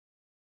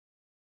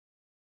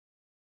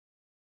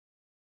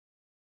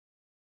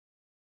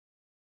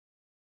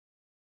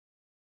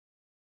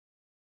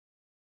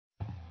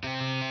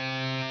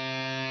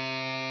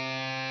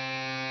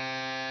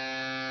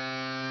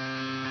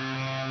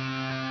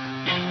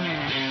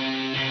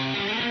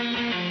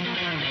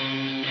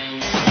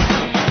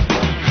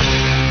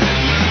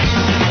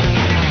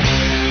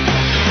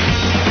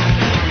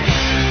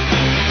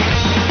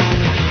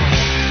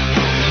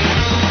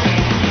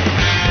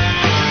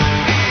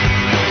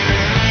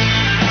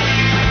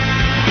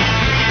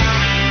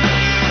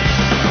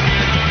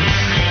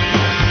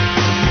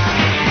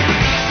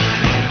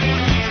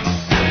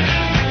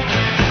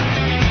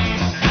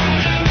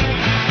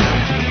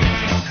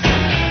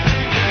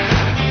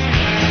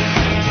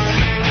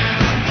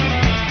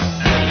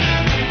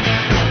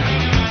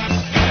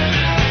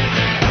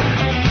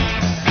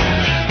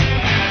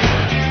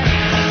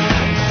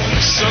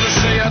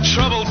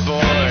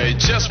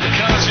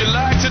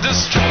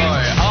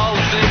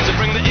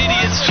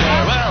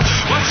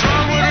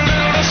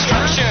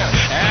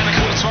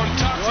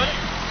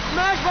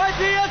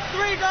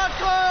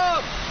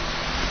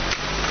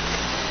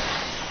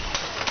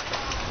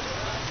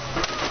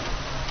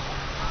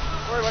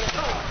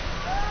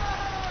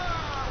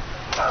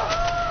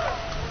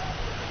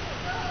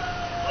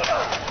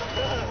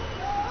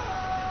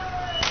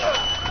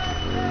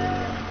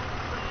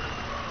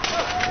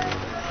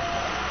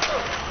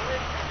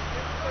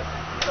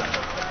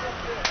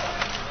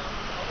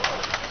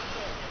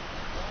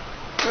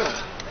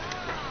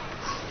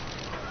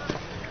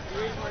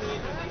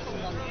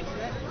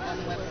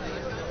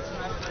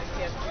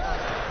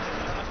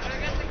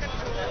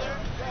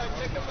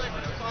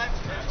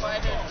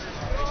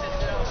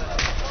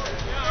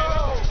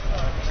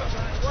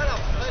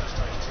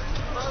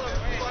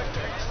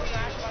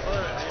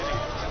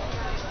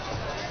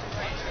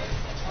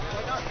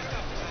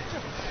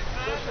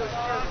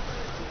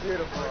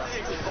Beautiful.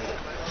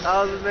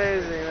 That was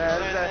amazing,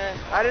 man.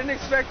 I didn't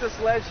expect a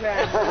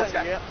sledgehammer.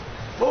 Yep.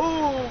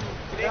 Boom!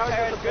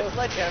 Good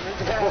sledgehammer.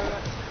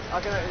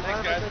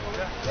 Thanks, guys.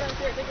 Yeah,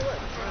 here, take a look.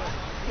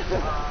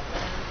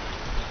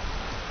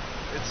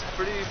 It's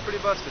pretty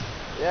busted.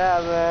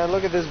 Yeah, man.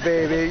 Look at this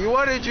baby.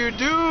 What did you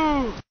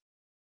do?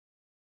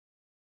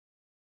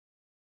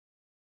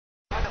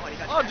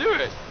 I'll do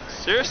it.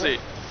 Seriously.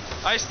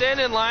 I stand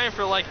in line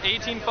for like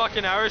 18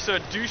 fucking hours so a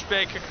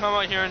douchebag could come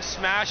out here and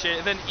smash it,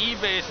 and then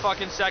eBay's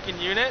fucking second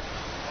unit.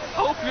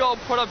 Hope y'all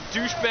put up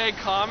douchebag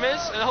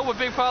comments, and I hope a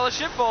big pile of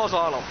shit falls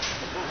on them.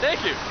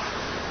 Thank you.